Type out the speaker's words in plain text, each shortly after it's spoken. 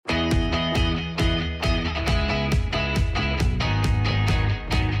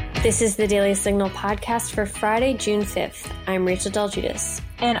This is the Daily Signal podcast for Friday, June 5th. I'm Rachel Del Giudice.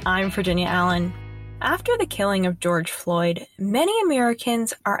 And I'm Virginia Allen. After the killing of George Floyd, many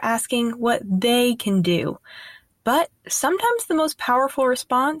Americans are asking what they can do. But sometimes the most powerful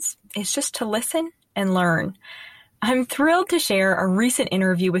response is just to listen and learn. I'm thrilled to share a recent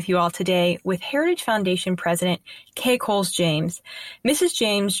interview with you all today with Heritage Foundation President Kay Coles James. Mrs.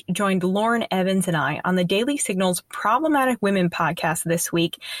 James joined Lauren Evans and I on the Daily Signal's Problematic Women podcast this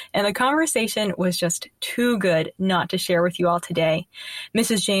week, and the conversation was just too good not to share with you all today.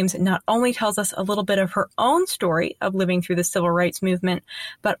 Mrs. James not only tells us a little bit of her own story of living through the civil rights movement,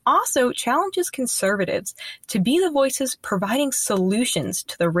 but also challenges conservatives to be the voices providing solutions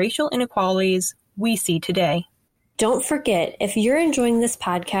to the racial inequalities we see today. Don't forget, if you're enjoying this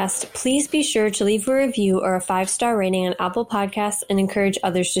podcast, please be sure to leave a review or a 5-star rating on Apple Podcasts and encourage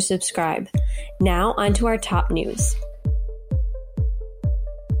others to subscribe. Now, on to our top news.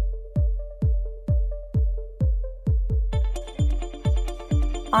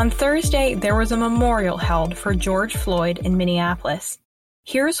 On Thursday, there was a memorial held for George Floyd in Minneapolis.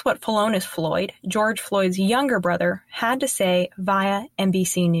 Here's what Philonise Floyd, George Floyd's younger brother, had to say via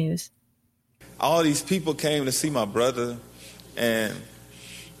NBC News. All these people came to see my brother, and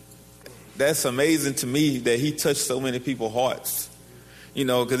that's amazing to me that he touched so many people's hearts,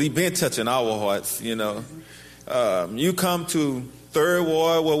 because he been touching our hearts, You come to Third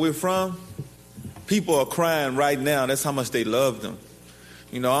Ward, where we're from, people are crying right now. That's how much they love them.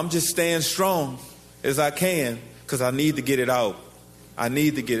 I'm just staying strong as I can because I need to get it out.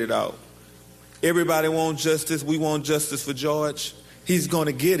 Everybody wants justice. We want justice for George. He's going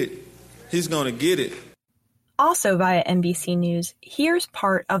to get it. Also via NBC News, here's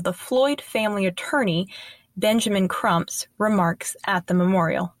part of the Floyd family attorney, Benjamin Crump's, remarks at the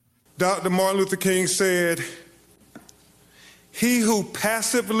memorial. Dr. Martin Luther King said, "He who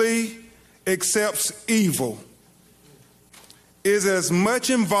passively accepts evil is as much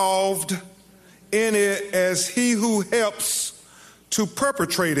involved in it as he who helps to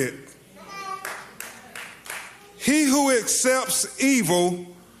perpetrate it. He who accepts evil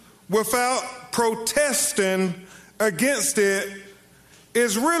without protesting against it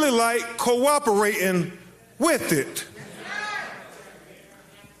is really like cooperating with it."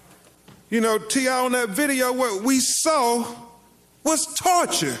 T.I., on that video, what we saw was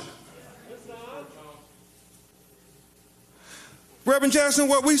torture. Reverend Jackson,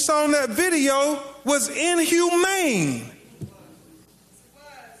 what we saw in that video was inhumane.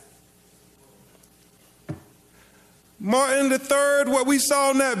 Martin III, what we saw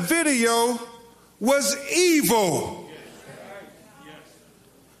in that video was evil.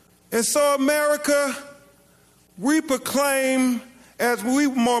 And so America, we proclaim as we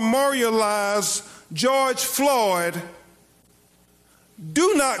memorialize George Floyd,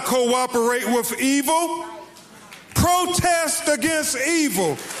 do not cooperate with evil. Protest against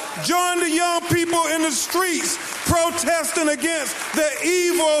evil. Join the young people in the streets protesting against the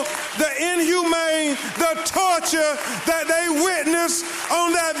evil, the inhumane, the torture that they witnessed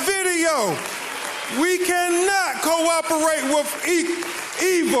on that video. We cannot cooperate with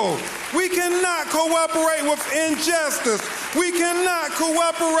evil. We cannot cooperate with injustice. We cannot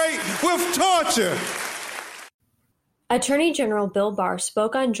cooperate with torture. Attorney General Bill Barr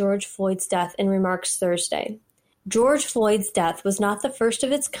spoke on George Floyd's death in remarks Thursday. George Floyd's death was not the first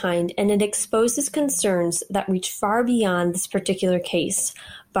of its kind, and it exposes concerns that reach far beyond this particular case,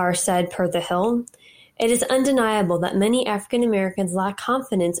 Barr said per The Hill. It is undeniable that many African Americans lack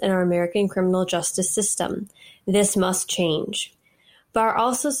confidence in our American criminal justice system. This must change. Barr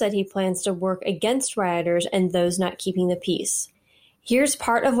also said he plans to work against rioters and those not keeping the peace. Here's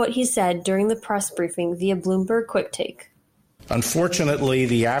part of what he said during the press briefing via Bloomberg Quick Take. Unfortunately,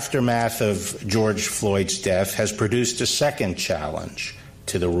 the aftermath of George Floyd's death has produced a second challenge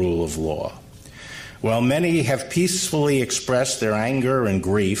to the rule of law. While many have peacefully expressed their anger and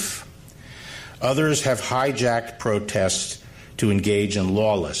grief, others have hijacked protests to engage in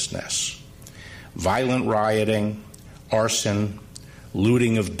lawlessness. Violent rioting, arson,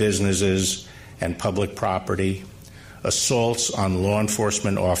 looting of businesses and public property, assaults on law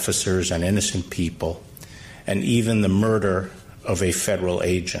enforcement officers and innocent people, and even the murder of a federal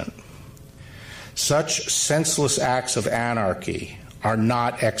agent. Such senseless acts of anarchy are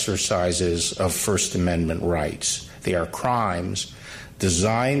not exercises of First Amendment rights. They are crimes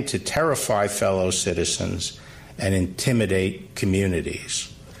designed to terrify fellow citizens and intimidate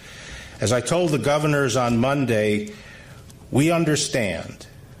communities. As I told the governors on Monday, we understand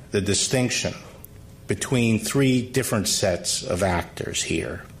the distinction between three different sets of actors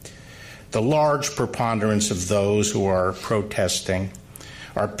here. The large preponderance of those who are protesting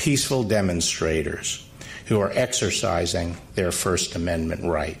are peaceful demonstrators who are exercising their First Amendment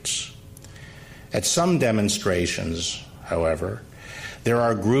rights. At some demonstrations, however, there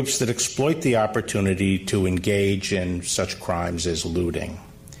are groups that exploit the opportunity to engage in such crimes as looting.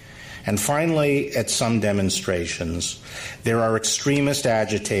 And finally, at some demonstrations, there are extremist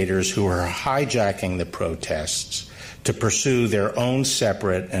agitators who are hijacking the protests to pursue their own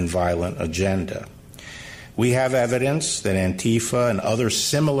separate and violent agenda. We have evidence that Antifa and other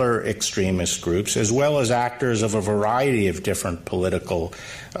similar extremist groups, as well as actors of a variety of different political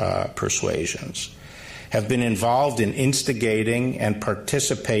persuasions, have been involved in instigating and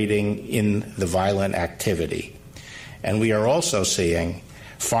participating in the violent activity. And we are also seeing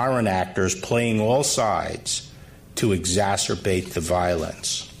foreign actors playing all sides to exacerbate the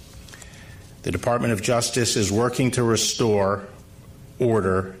violence. The Department of Justice is working to restore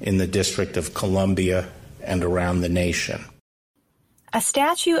order in the District of Columbia and around the nation. A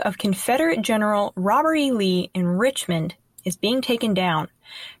statue of Confederate General Robert E. Lee in Richmond is being taken down.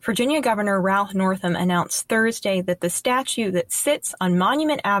 Virginia Governor Ralph Northam announced Thursday that the statue that sits on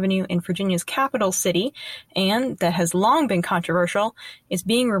Monument Avenue in Virginia's capital city, and that has long been controversial, is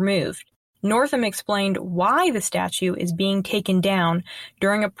being removed. Northam explained why the statue is being taken down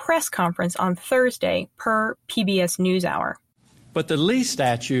during a press conference on Thursday, per PBS NewsHour. But the Lee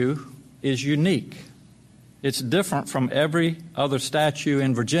statue is unique. It's different from every other statue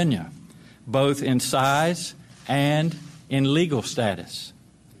in Virginia, both in size and in legal status.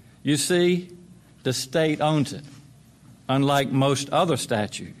 You see, the state owns it, unlike most other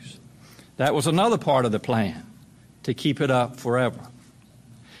statues. That was another part of the plan, to keep it up forever.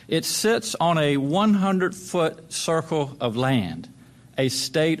 It sits on a 100-foot circle of land, a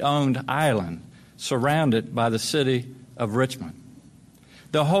state-owned island surrounded by the city of Richmond.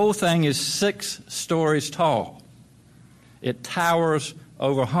 The whole thing is 6 stories tall. It towers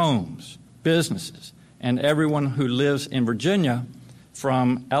over homes, businesses, and everyone who lives in Virginia,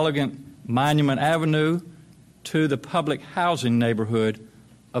 from elegant Monument Avenue to the public housing neighborhood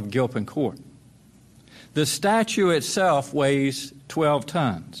of Gilpin Court. The statue itself weighs 12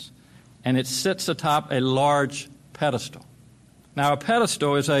 tons, and it sits atop a large pedestal. Now, a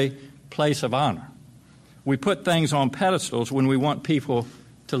pedestal is a place of honor. We put things on pedestals when we want people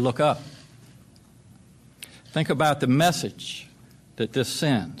to look up. Think about the message that this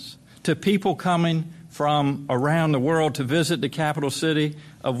sends to people coming from around the world to visit the capital city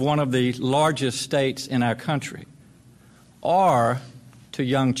of one of the largest states in our country, or to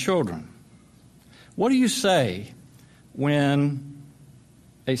young children. What do you say when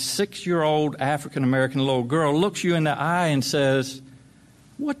a 6-year-old African-American little girl looks you in the eye and says,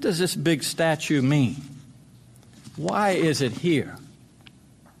 "What does this big statue mean? Why is it here?"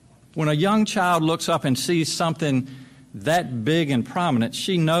 When a young child looks up and sees something that big and prominent,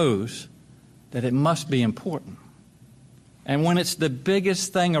 she knows that it must be important. And when it's the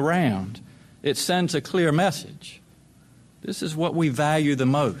biggest thing around, it sends a clear message. This is what we value the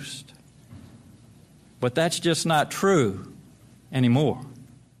most. But that's just not true anymore.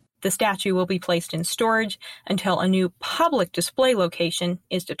 The statue will be placed in storage until a new public display location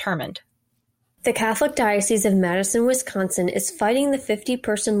is determined. The Catholic Diocese of Madison, Wisconsin is fighting the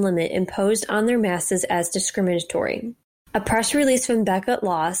 50-person limit imposed on their masses as discriminatory. A press release from Becket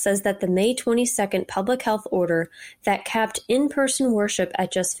Law says that the May 22nd public health order that capped in-person worship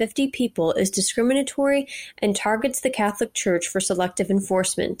at just 50 people is discriminatory and targets the Catholic Church for selective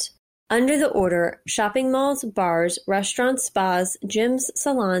enforcement. Under the order, shopping malls, bars, restaurants, spas, gyms,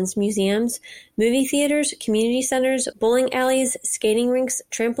 salons, museums, movie theaters, community centers, bowling alleys, skating rinks,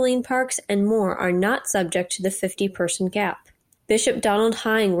 trampoline parks, and more are not subject to the 50-person cap. Bishop Donald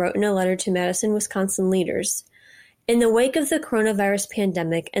Hine wrote in a letter to Madison, Wisconsin leaders, "In the wake of the coronavirus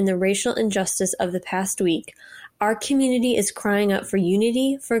pandemic and the racial injustice of the past week, our community is crying out for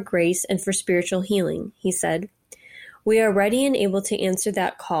unity, for grace, and for spiritual healing," he said. "We are ready and able to answer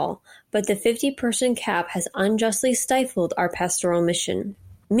that call, but the 50-person cap has unjustly stifled our pastoral mission."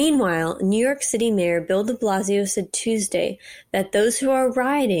 Meanwhile, New York City Mayor Bill de Blasio said Tuesday that those who are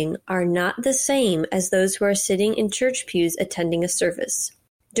rioting are not the same as those who are sitting in church pews attending a service.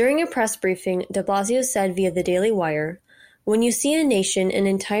 During a press briefing, de Blasio said via the Daily Wire, "When you see an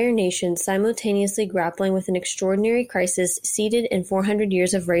entire nation simultaneously grappling with an extraordinary crisis seated in 400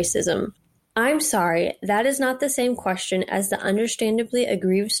 years of racism, I'm sorry, that is not the same question as the understandably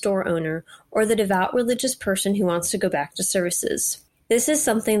aggrieved store owner or the devout religious person who wants to go back to services. This is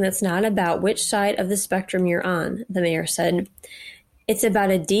something that's not about which side of the spectrum you're on," the mayor said. "It's about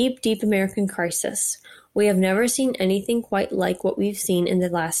a deep, deep American crisis. We have never seen anything quite like what we've seen in the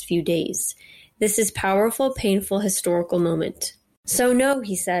last few days. This is powerful, painful, historical moment." So no,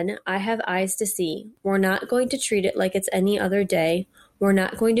 he said, I have eyes to see. We're not going to treat it like it's any other day. We're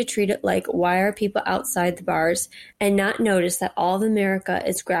not going to treat it like why are people outside the bars and not notice that all of America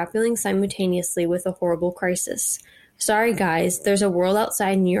is grappling simultaneously with a horrible crisis. Sorry guys, there's a world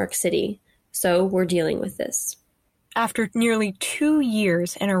outside New York City. So we're dealing with this. After nearly 2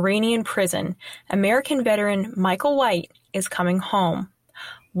 years in Iranian prison, American veteran Michael White is coming home.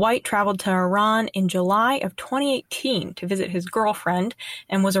 White traveled to Iran in July of 2018 to visit his girlfriend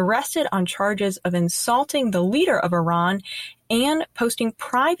and was arrested on charges of insulting the leader of Iran and posting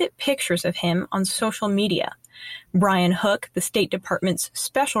private pictures of him on social media. Brian Hook, the State Department's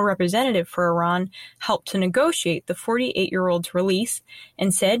special representative for Iran, helped to negotiate the 48-year-old's release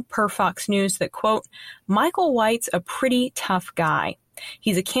and said, per Fox News, that, quote, Michael White's a pretty tough guy.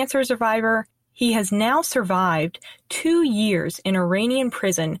 He's a cancer survivor. He has now survived 2 years in Iranian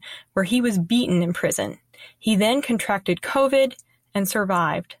prison where he was beaten in prison. He then contracted COVID and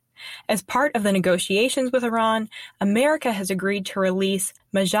survived. As part of the negotiations with Iran, America has agreed to release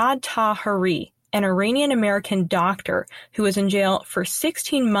Majid Tahiri, an Iranian-American doctor who was in jail for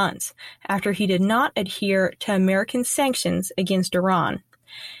 16 months after he did not adhere to American sanctions against Iran.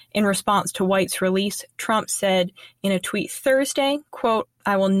 In response to White's release, Trump said in a tweet Thursday, quote,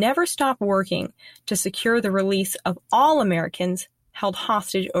 I will never stop working to secure the release of all Americans held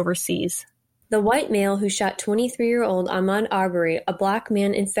hostage overseas. The white male who shot 23-year-old Ahmaud Arbery, a black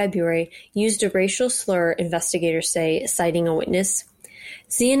man, in February, used a racial slur, investigators say, citing a witness.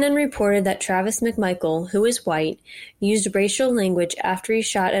 CNN reported that Travis McMichael, who is white, used racial language after he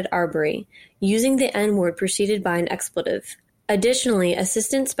shot at Arbery, using the N-word preceded by an expletive. Additionally,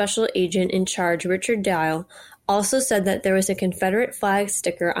 Assistant Special Agent in Charge Richard Dial also said that there was a Confederate flag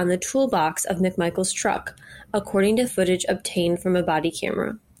sticker on the toolbox of McMichael's truck, according to footage obtained from a body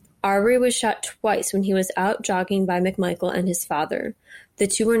camera. Arbery was shot twice when he was out jogging by McMichael and his father. The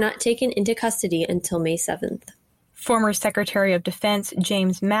two were not taken into custody until May 7th. Former Secretary of Defense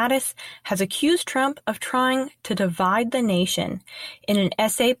James Mattis has accused Trump of trying to divide the nation. In an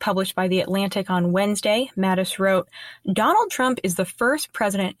essay published by The Atlantic on Wednesday, Mattis wrote, Donald Trump is the first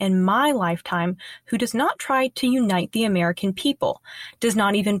president in my lifetime who does not try to unite the American people, does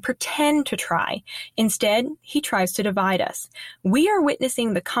not even pretend to try. Instead, he tries to divide us. We are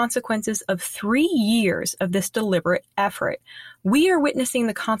witnessing the consequences of 3 years of this deliberate effort. We are witnessing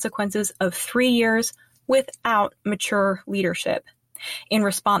the consequences of 3 years without mature leadership. In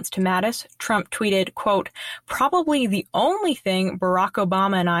response to Mattis, Trump tweeted, quote, probably the only thing Barack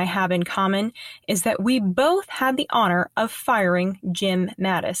Obama and I have in common is that we both had the honor of firing Jim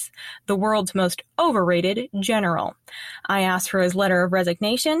Mattis, the world's most overrated general. I asked for his letter of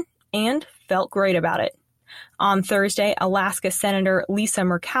resignation and felt great about it. On Thursday, Alaska Senator Lisa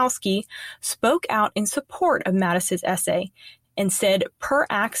Murkowski spoke out in support of Mattis's essay and said, per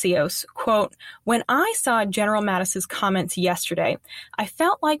Axios, quote, when I saw General Mattis's comments yesterday, I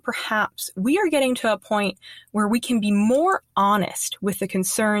felt like perhaps we are getting to a point where we can be more honest with the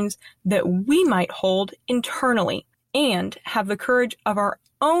concerns that we might hold internally and have the courage of our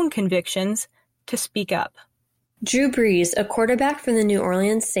own convictions to speak up. Drew Brees, a quarterback for the New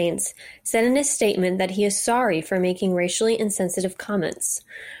Orleans Saints, said in a statement that he is sorry for making racially insensitive comments.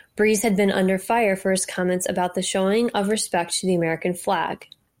 Brees had been under fire for his comments about the showing of respect to the American flag.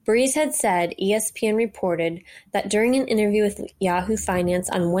 Brees had said, ESPN reported, that during an interview with Yahoo Finance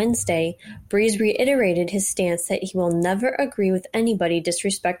on Wednesday, Brees reiterated his stance that he will never agree with anybody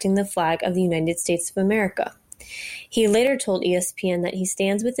disrespecting the flag of the United States of America. He later told ESPN that he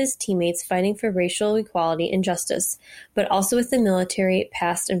stands with his teammates fighting for racial equality and justice, but also with the military,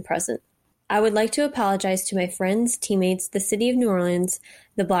 past and present. I would like to apologize to my friends, teammates, the city of New Orleans,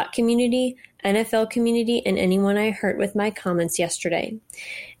 the Black community, NFL community, and anyone I hurt with my comments yesterday.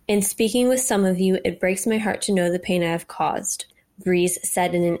 In speaking with some of you, it breaks my heart to know the pain I have caused, Brees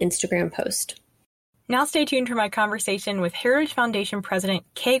said in an Instagram post. Now stay tuned for my conversation with Heritage Foundation President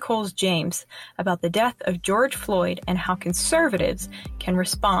Kay Coles James about the death of George Floyd and how conservatives can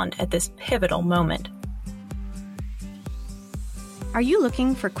respond at this pivotal moment. Are you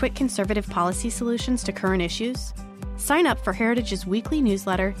looking for quick conservative policy solutions to current issues? Sign up for Heritage's weekly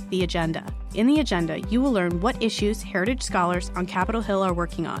newsletter, The Agenda. In The Agenda, you will learn what issues Heritage scholars on Capitol Hill are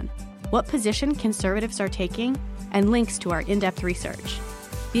working on, what position conservatives are taking, and links to our in-depth research.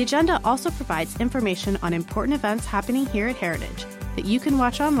 The Agenda also provides information on important events happening here at Heritage that you can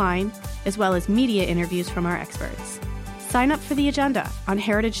watch online, as well as media interviews from our experts. Sign up for The Agenda on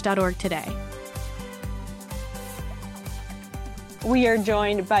heritage.org today. We are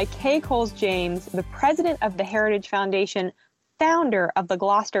joined by Kay Coles James, the president of the Heritage Foundation, founder of the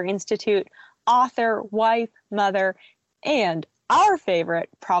Gloucester Institute, author, wife, mother, and our favorite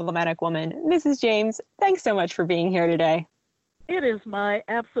problematic woman, Mrs. James. Thanks so much for being here today. It is my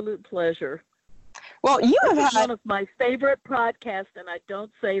absolute pleasure. Well, you have This is had one of my favorite podcasts, and I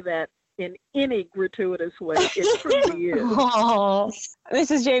don't say that in any gratuitous way. It truly is. Oh,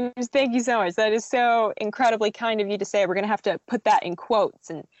 Mrs. James, thank you so much. That is so incredibly kind of you to say. We're going to have to put that in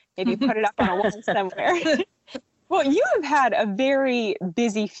quotes and maybe put it up on a wall somewhere. Well, you have had a very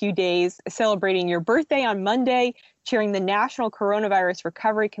busy few days celebrating your birthday on Monday, chairing the National Coronavirus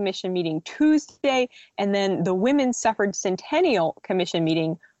Recovery Commission meeting Tuesday, and then the Women's Suffrage Centennial Commission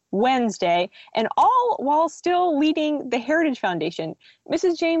meeting Wednesday, and all while still leading the Heritage Foundation.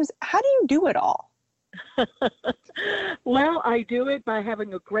 Mrs. James, how do you do it all? Well, I do it by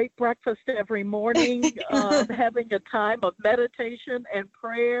having a great breakfast every morning, having a time of meditation and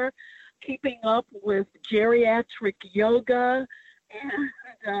prayer, keeping up with geriatric yoga,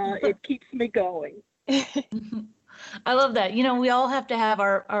 and it keeps me going. I love that. You know, we all have to have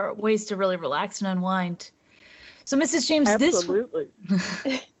our ways to really relax and unwind. So, Mrs. James, Absolutely.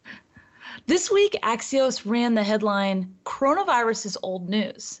 This week, Axios ran the headline, "Coronavirus is old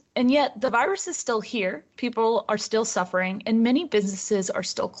news." And yet the virus is still here, people are still suffering, and many businesses are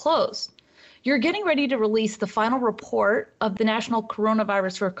still closed. You're getting ready to release the final report of the National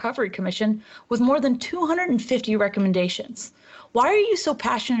Coronavirus Recovery Commission with more than 250 recommendations. Why are you so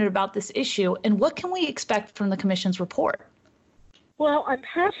passionate about this issue, and what can we expect from the Commission's report? Well, I'm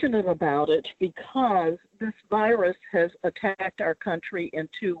passionate about it because this virus has attacked our country in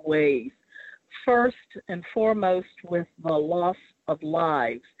two ways. First and foremost, with the loss of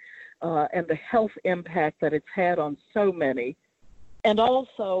lives and the health impact that it's had on so many, and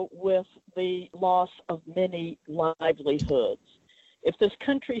also with the loss of many livelihoods. If this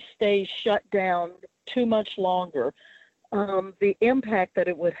country stays shut down too much longer, the impact that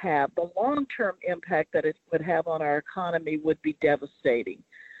it would have, the long-term impact that it would have on our economy would be devastating.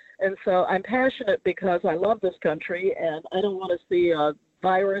 And so I'm passionate because I love this country and I don't want to see a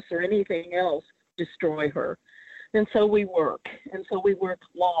virus or anything else destroy her. And so we work. And so we work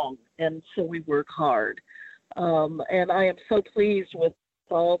long. And so we work hard. And I am so pleased with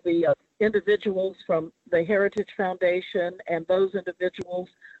all the individuals from the Heritage Foundation and those individuals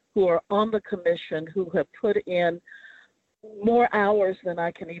who are on the commission who have put in more hours than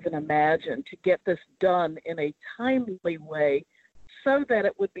I can even imagine to get this done in a timely way so that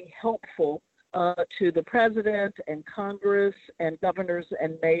it would be helpful to the president and Congress and governors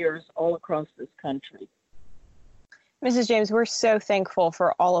and mayors all across this country. Mrs. James, we're so thankful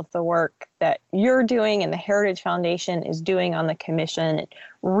for all of the work that you're doing and the Heritage Foundation is doing on the commission. It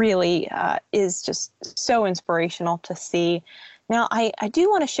really is just so inspirational to see. Now, I do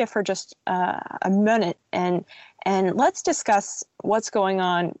want to shift for just a minute and let's discuss what's going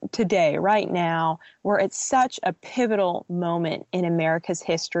on today, right now, where it's such a pivotal moment in America's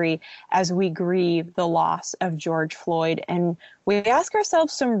history as we grieve the loss of George Floyd. And we ask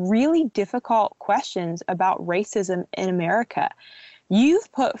ourselves some really difficult questions about racism in America.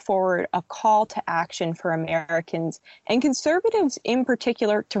 You've put forward a call to action for Americans and conservatives in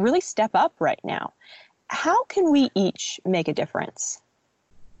particular to really step up right now. How can we each make a difference?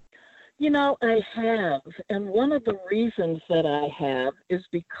 You know, I have. And one of the reasons that I have is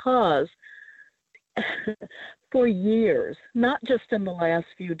because for years, not just in the last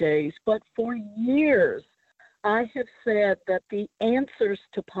few days, but for years, I have said that the answers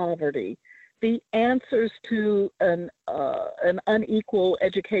to poverty, the answers to an unequal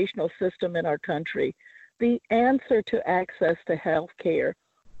educational system in our country, the answer to access to health care,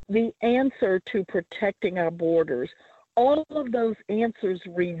 the answer to protecting our borders, all of those answers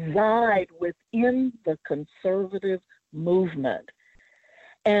reside within the conservative movement.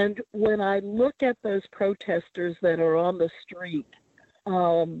 And when I look at those protesters that are on the street,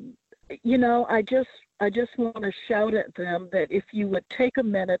 you know, I just want to shout at them that if you would take a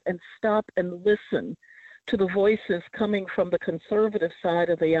minute and stop and listen to the voices coming from the conservative side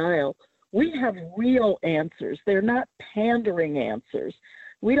of the aisle, we have real answers. They're not pandering answers.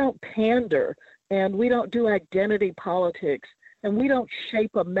 We don't pander, and we don't do identity politics, and we don't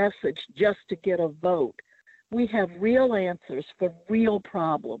shape a message just to get a vote. We have real answers for real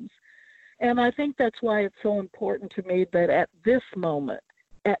problems. And I think that's why it's so important to me that at this moment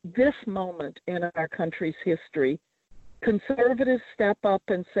in our country's history, conservatives step up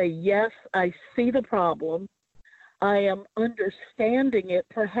and say, yes, I see the problem. I am understanding it,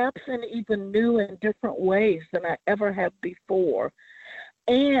 perhaps in even new and different ways than I ever have before.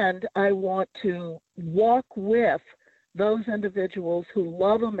 And I want to walk with those individuals who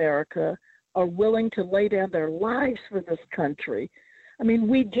love America, are willing to lay down their lives for this country. I mean,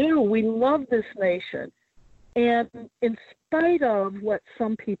 we do. We love this nation. And in spite of what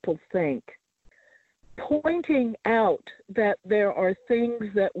some people think, pointing out that there are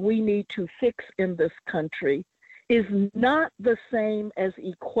things that we need to fix in this country is not the same as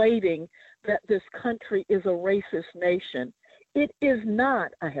equating that this country is a racist nation. It is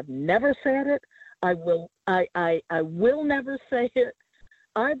not. I have never said it. I will never say it.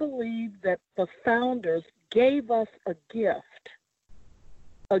 I believe that the founders gave us a gift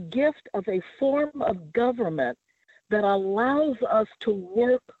of a form of government that allows us to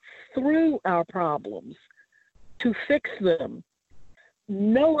work through our problems, to fix them.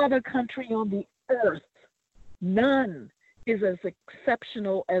 No other country on the earth, none, is as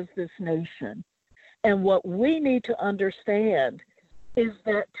exceptional as this nation. And what we need to understand is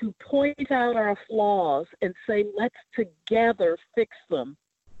that to point out our flaws and say, let's together fix them,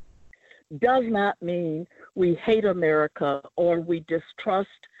 does not mean we hate America or we distrust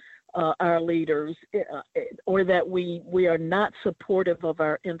our leaders, or that we are not supportive of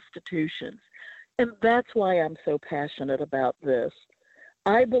our institutions. And that's why I'm so passionate about this.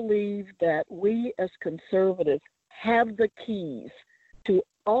 I believe that we as conservatives have the keys to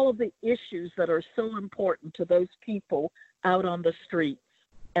all of the issues that are so important to those people out on the streets.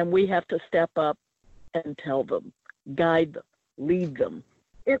 And we have to step up and tell them, guide them, lead them.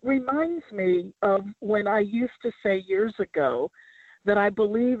 It reminds me of when I used to say years ago that I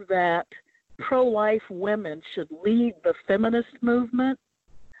believe that pro-life women should lead the feminist movement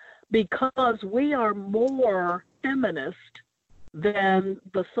because we are more feminist than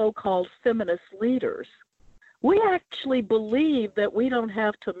the so-called feminist leaders. We actually believe that we don't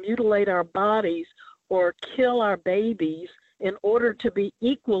have to mutilate our bodies or kill our babies in order to be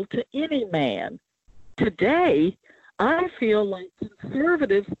equal to any man. Today, I feel like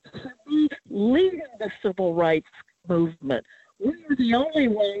conservatives should be leading the civil rights movement. We are the only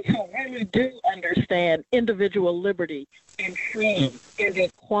ones who really do understand individual liberty and freedom and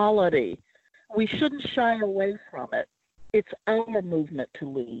equality. We shouldn't shy away from it. It's our movement to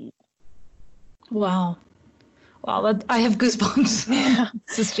lead. Wow. Wow, I have goosebumps. Yeah.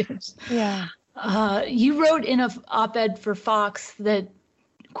 Sisters. Yeah. You wrote in an op-ed for Fox that,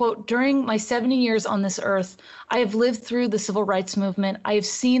 quote, during my 70 years on this earth, I have lived through the civil rights movement. I have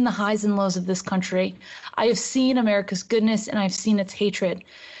seen the highs and lows of this country. I have seen America's goodness and I've seen its hatred.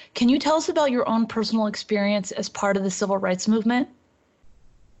 Can you tell us about your own personal experience as part of the civil rights movement?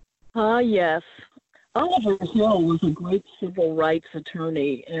 Yes. Oliver Hill was a great civil rights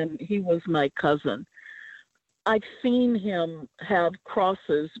attorney, and he was my cousin. I've seen him have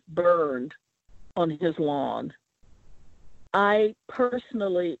crosses burned on his lawn. I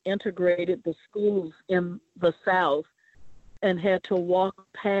personally integrated the schools in the South and had to walk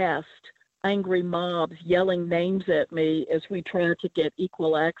past angry mobs yelling names at me as we tried to get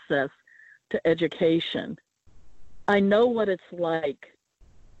equal access to education. I know what it's like,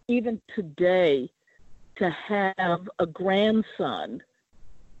 even today, to have a grandson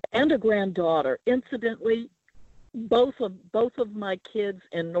and a granddaughter. Incidentally, both of my kids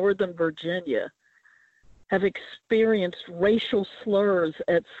in Northern Virginia have experienced racial slurs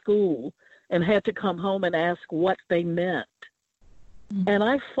at school and had to come home and ask what they meant. Mm-hmm. And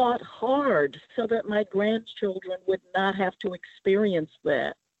I fought hard so that my grandchildren would not have to experience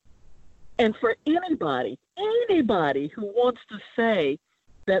that. And for anybody who wants to say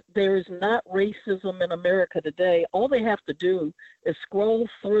that there is not racism in America today, all they have to do is scroll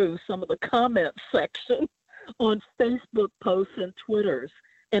through some of the comment section on Facebook posts and Twitters,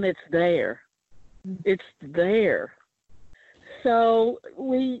 and it's there. It's there. So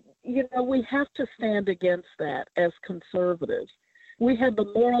we have to stand against that as conservatives. We have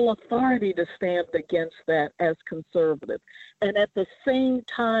the moral authority to stand against that as conservatives, and at the same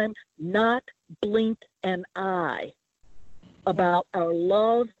time not blink an eye about our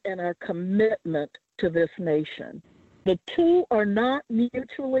love and our commitment to this nation. The two are not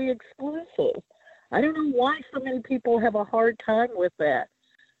mutually exclusive. I don't know why so many people have a hard time with that.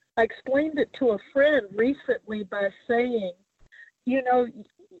 I explained it to a friend recently by saying,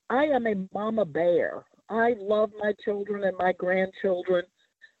 I am a mama bear. I love my children and my grandchildren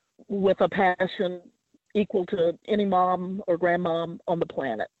with a passion equal to any mom or grandmom on the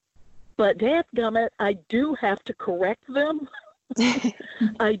planet. But dadgummit, I do have to correct them.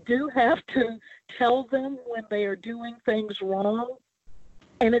 I do have to tell them when they are doing things wrong.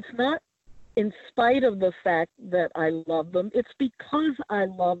 And it's not in spite of the fact that I love them. It's because I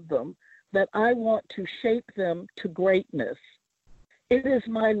love them that I want to shape them to greatness. It is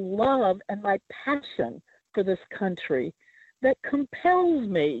my love and my passion for this country that compels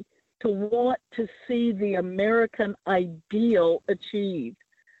me to want to see the American ideal achieved.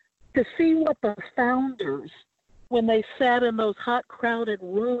 to see what the founders, when they sat in those hot, crowded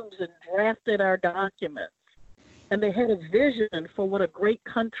rooms and drafted our documents, and they had a vision for what a great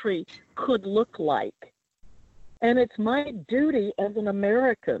country could look like. And it's my duty as an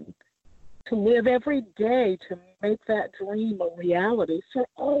American to live every day to make that dream a reality for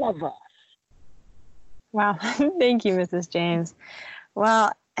all of us. Wow. Thank you, Mrs. James.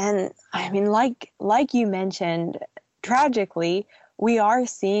 Well, and I mean, like you mentioned, tragically, we are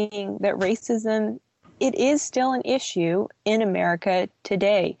seeing that racism, it is still an issue in America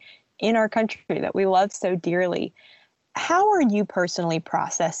today, in our country that we love so dearly. How are you personally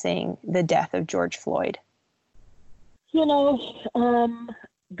processing the death of George Floyd? You know,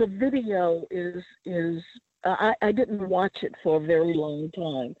 the video is I didn't watch it for a very long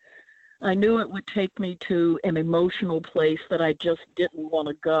time. I knew it would take me to an emotional place that I just didn't want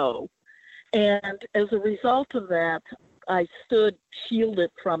to go. And as a result of that, I stood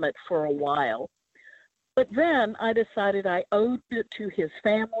shielded from it for a while. But then I decided I owed it to his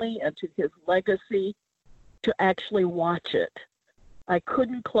family and to his legacy to actually watch it. I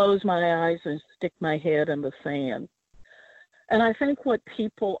couldn't close my eyes and stick my head in the sand. And I think what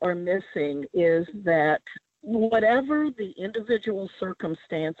people are missing is that whatever the individual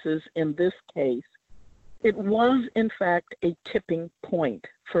circumstances in this case, it was in fact a tipping point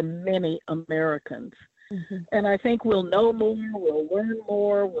for many Americans. Mm-hmm. And I think we'll know more, we'll learn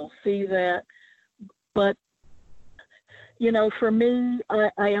more, we'll see that. But, you know, for me,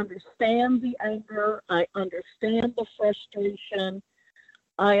 I understand the anger, I understand the frustration,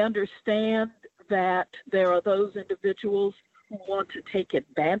 I understand that there are those individuals who want to take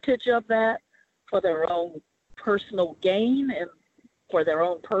advantage of that for their own personal gain and for their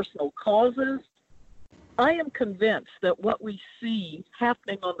own personal causes. I am convinced that what we see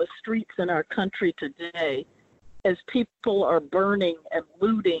happening on the streets in our country today, as people are burning and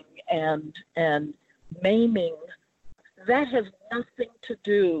looting and maiming, that has nothing to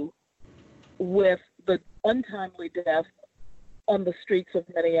do with the untimely death on the streets of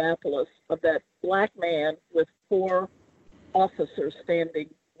Minneapolis of that black man with 4 officers standing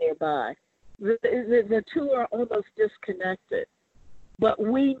nearby. The two are almost disconnected. But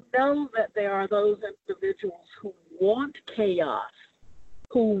we know that there are those individuals who want chaos,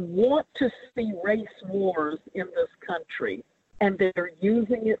 who want to see race wars in this country, and they're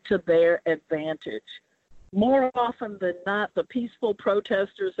using it to their advantage. More often than not, the peaceful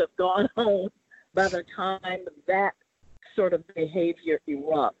protesters have gone home by the time that sort of behavior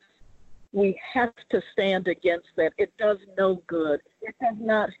erupts. We have to stand against that. It does no good. It does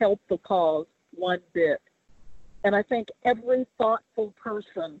not help the cause one bit. And I think every thoughtful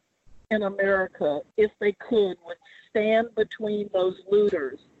person in America, if they could, would stand between those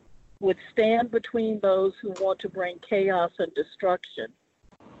looters, would stand between those who want to bring chaos and destruction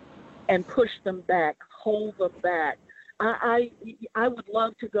and push them back, hold them back. I would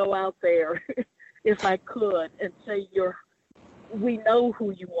love to go out there, if I could, and say, we know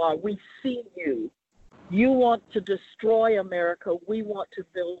who you are. We see you. You want to destroy America. We want to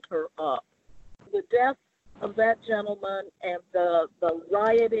build her up. The death of that gentleman and the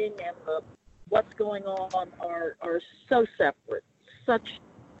rioting and what's going on are so separate, such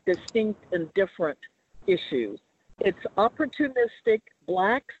distinct and different issues. It's opportunistic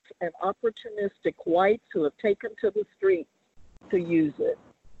blacks and opportunistic whites who have taken to the streets to use it.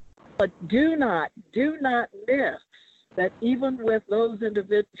 But do not miss that even with those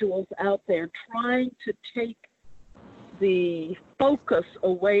individuals out there trying to take the focus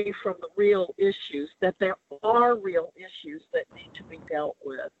away from the real issues, that there are real issues that need to be dealt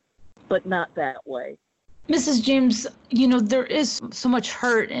with, but not that way. Mrs. James, you know, there is so much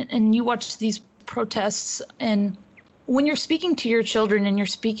hurt, and you watch these protests, and when you're speaking to your children and you're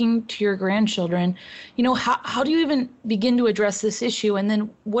speaking to your grandchildren, you know, how do you even begin to address this issue? And then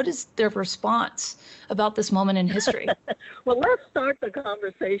what is their response about this moment in history? Well, let's start the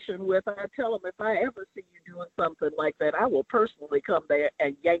conversation with, I tell them, if I ever see you doing something like that, I will personally come there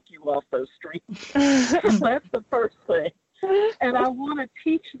and yank you off those streets. That's the first thing. And I want to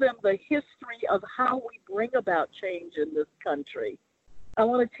teach them the history of how we bring about change in this country. I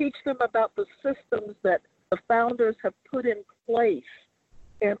want to teach them about the systems that the founders have put in place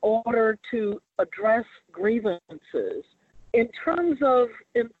in order to address grievances. In terms of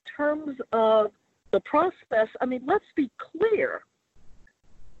the process, I mean, let's be clear.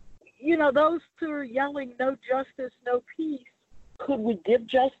 You know, those who are yelling, no justice, no peace, could we give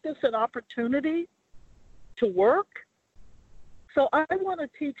justice an opportunity to work? So I want to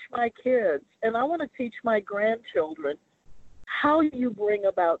teach my kids and I want to teach my grandchildren how you bring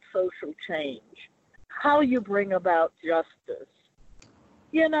about social change, how you bring about justice.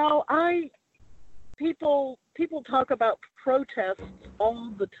 You know, people talk about protests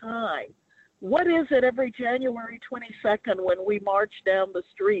all the time. What is it every January 22nd when we march down the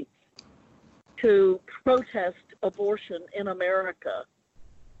streets to protest abortion in America?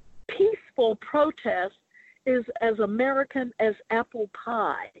 Peaceful protest is as American as apple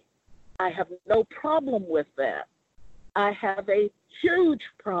pie. I have no problem with that. I have a huge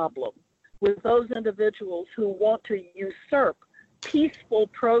problem with those individuals who want to usurp peaceful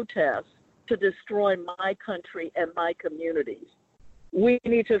protests to destroy my country and my communities. We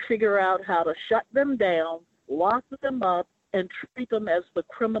need to figure out how to shut them down, lock them up, and treat them as the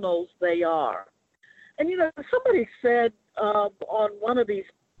criminals they are. And, you know, somebody said on one of these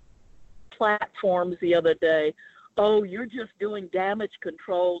platforms the other day, oh, you're just doing damage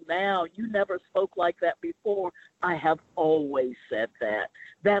control now. You never spoke like that before. I have always said that.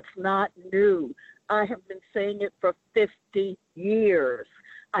 That's not new. I have been saying it for 50 years.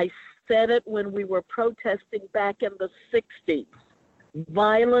 I said it when we were protesting back in the 60s.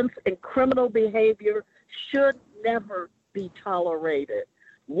 Violence and criminal behavior should never be tolerated.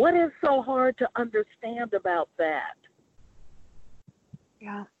 What is so hard to understand about that?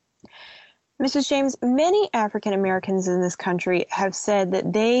 Yeah. Mrs. James, many African Americans in this country have said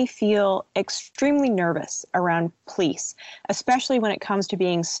that they feel extremely nervous around police, especially when it comes to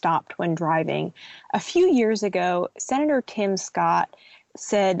being stopped when driving. A few years ago, Senator Tim Scott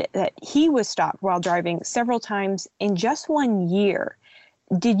said that he was stopped while driving several times in just 1 year.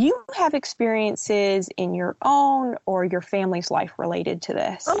 Did you have experiences in your own or your family's life related to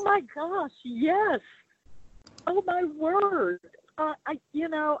this? Oh my gosh, yes. Oh my word.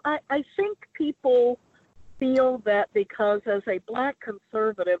 I think people feel that because as a Black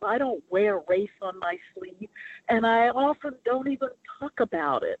conservative, I don't wear race on my sleeve, and I often don't even talk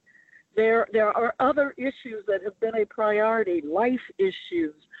about it. There are other issues that have been a priority, life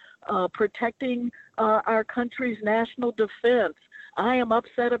issues, protecting our country's national defense. I am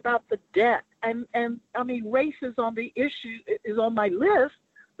upset about the debt, and I mean, race is on the issue, is on my list,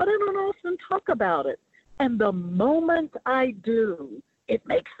 but I don't often talk about it. And the moment I do, it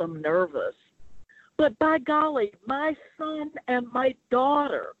makes them nervous. But by golly, my son and my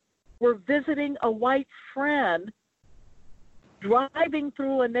daughter were visiting a white friend, driving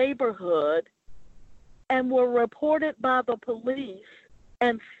through a neighborhood, and were reported by the police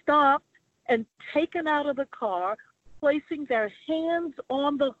and stopped and taken out of the car, placing their hands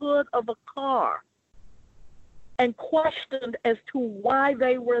on the hood of a car and questioned as to why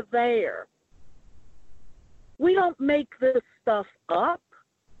they were there. We don't make this stuff up.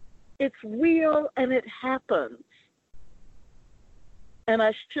 It's real and it happens. And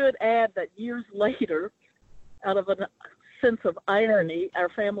I should add that years later, out of a sense of irony, our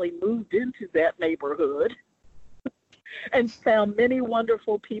family moved into that neighborhood and found many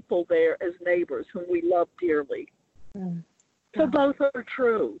wonderful people there as neighbors whom we love dearly. So both are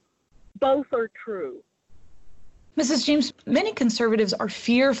true. Both are true. Mrs. James, many conservatives are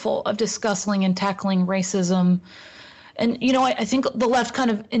fearful of discussing and tackling racism. And, you know, I think the left kind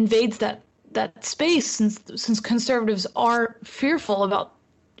of invades that space since conservatives are fearful about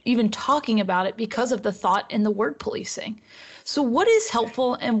even talking about it because of the thought in the word policing. So what is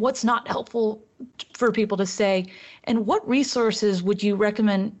helpful and what's not helpful for people to say? And what resources would you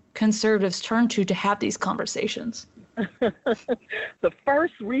recommend conservatives turn to have these conversations? The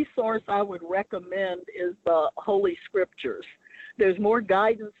first resource I would recommend is the Holy Scriptures. There's more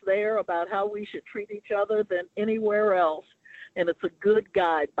guidance there about how we should treat each other than anywhere else, and it's a good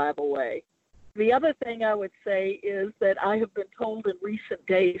guide, by the way. The other thing I would say is that I have been told in recent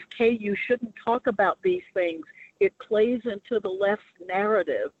days, Kay, you shouldn't talk about these things. It plays into the left's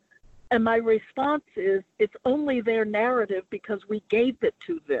narrative. And my response is, it's only their narrative because we gave it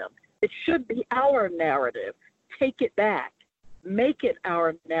to them. It should be our narrative. Take it back. Make it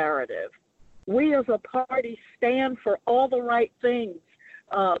our narrative. We as a party stand for all the right things,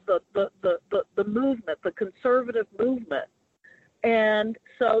 the movement, the conservative movement. And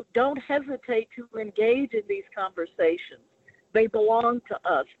so don't hesitate to engage in these conversations. They belong to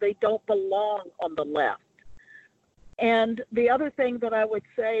us. They don't belong on the left. And the other thing that I would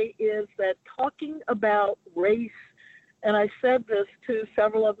say is that talking about race, and I said this to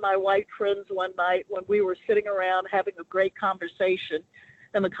several of my white friends one night when we were sitting around having a great conversation,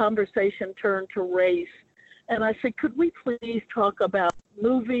 and the conversation turned to race. And I said, could we please talk about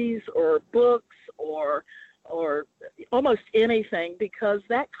movies or books or almost anything, because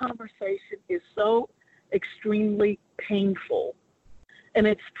that conversation is so extremely painful. And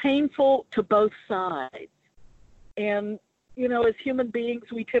it's painful to both sides. And, you know, as human beings,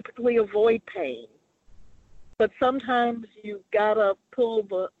 we typically avoid pain. but sometimes you've got to pull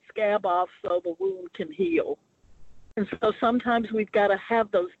the scab off so the wound can heal. And so sometimes we've got to have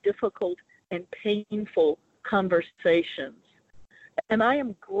those difficult and painful conversations. And I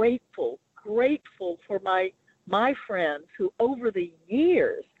am grateful for my friends who over the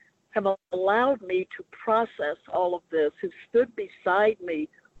years have allowed me to process all of this, who stood beside me,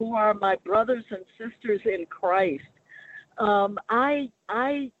 who are my brothers and sisters in Christ.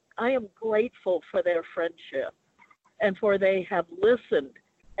 I am grateful for their friendship and for they have listened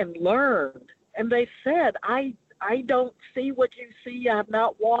and learned. And they said, I don't see what you see. I have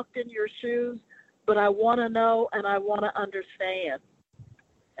not walked in your shoes, but I want to know and I want to understand.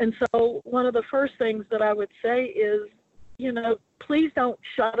 And so one of the first things that I would say is, please don't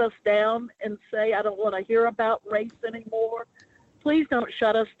shut us down and say, I don't want to hear about race anymore. Please don't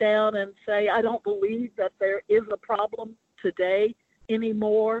shut us down and say, I don't believe that there is a problem today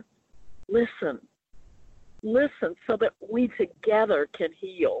anymore. Listen so that we together can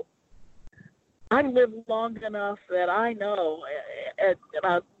heal. I've lived long enough that I know, and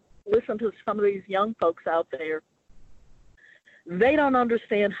I listen to some of these young folks out there, they don't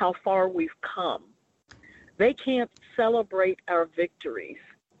understand how far we've come. They can't celebrate our victories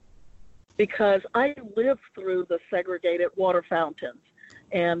because I lived through the segregated water fountains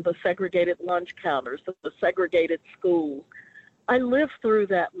and the segregated lunch counters, the segregated schools. I lived through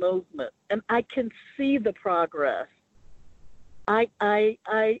that movement, and I can see the progress. I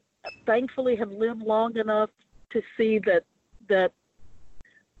thankfully have lived long enough to see that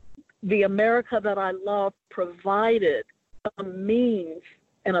the America that I love provided a means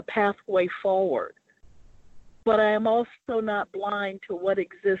and a pathway forward. But I am also not blind to what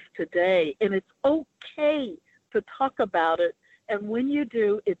exists today, and it's okay to talk about it. And when you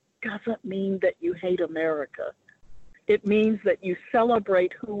do, it doesn't mean that you hate America. It means that you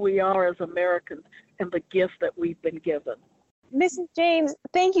celebrate who we are as Americans and the gift that we've been given. Mrs. James,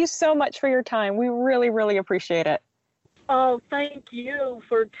 thank you so much for your time. We really, really appreciate it. Oh, thank you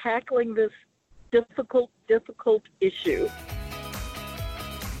for tackling this difficult issue.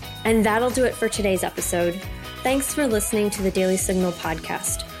 And that'll do it for today's episode. Thanks for listening to the Daily Signal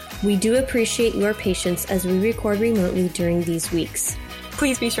podcast. We do appreciate your patience as we record remotely during these weeks.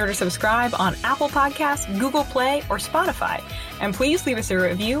 Please be sure to subscribe on Apple Podcasts, Google Play, or Spotify. And please leave us a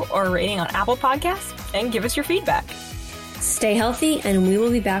review or a rating on Apple Podcasts and give us your feedback. Stay healthy, and we will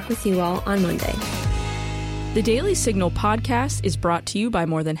be back with you all on Monday. The Daily Signal podcast is brought to you by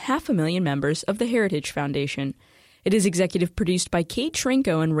more than 500,000 members of the Heritage Foundation. It is executive produced by Kate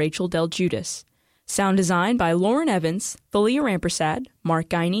Shrinko and Rachel Del Giudice. Sound design by Lauren Evans, Thalia Rampersad, Mark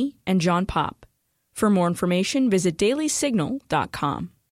Guiney, and John Popp. For more information, visit dailysignal.com.